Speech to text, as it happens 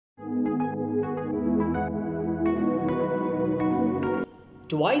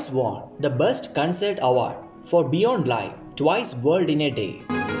Twice won the Best Concert Award for Beyond Live, Twice World in a Day.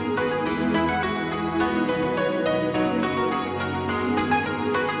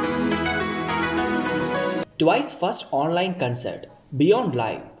 Twice first online concert, Beyond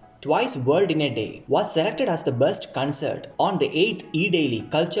Live, Twice World in a Day, was selected as the best concert on the 8th E-Daily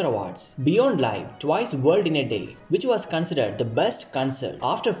Culture Awards. Beyond Live, Twice World in a Day, which was considered the best concert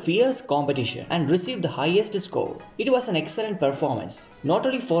after fierce competition and received the highest score. It was an excellent performance, not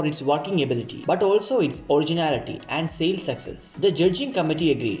only for its working ability, but also its originality and sales success. The judging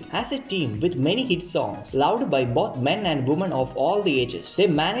committee agreed. As a team with many hit songs, loved by both men and women of all the ages, they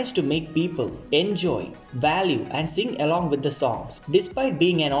managed to make people enjoy, value, and sing along with the songs, despite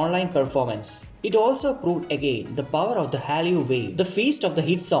being an online performance. It also proved again the power of the Hallyu wave. The feast of the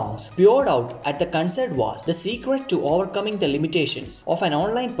hit songs poured out at the concert was the secret to overcoming the limitations of an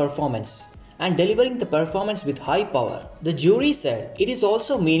online performance and delivering the performance with high power. The jury said it is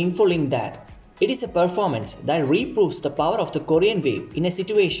also meaningful in that it is a performance that reproves the power of the Korean wave in a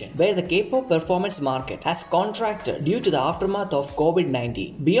situation where the K-pop performance market has contracted due to the aftermath of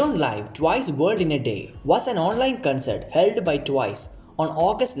COVID-19. Beyond Live, Twice World in a Day was an online concert held by Twice on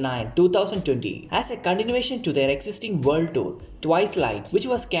August 9, 2020 as a continuation to their existing world tour, Twice Lights, which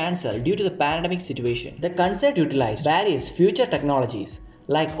was cancelled due to the pandemic situation. The concert utilized various future technologies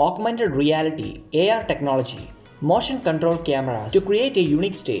like augmented reality, AR technology, motion control cameras to create a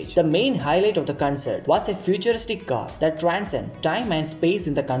unique stage. The main highlight of the concert was a futuristic car that transcended time and space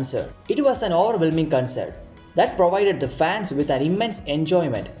in the concert. It was an overwhelming concert that provided the fans with an immense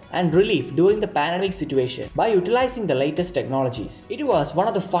enjoyment and relief during the pandemic situation by utilizing the latest technologies. It was one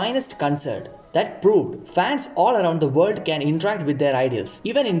of the finest concerts that proved fans all around the world can interact with their idols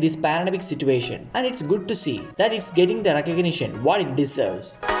even in this pandemic situation, and it's good to see that it's getting the recognition what it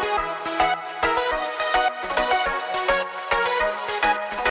deserves.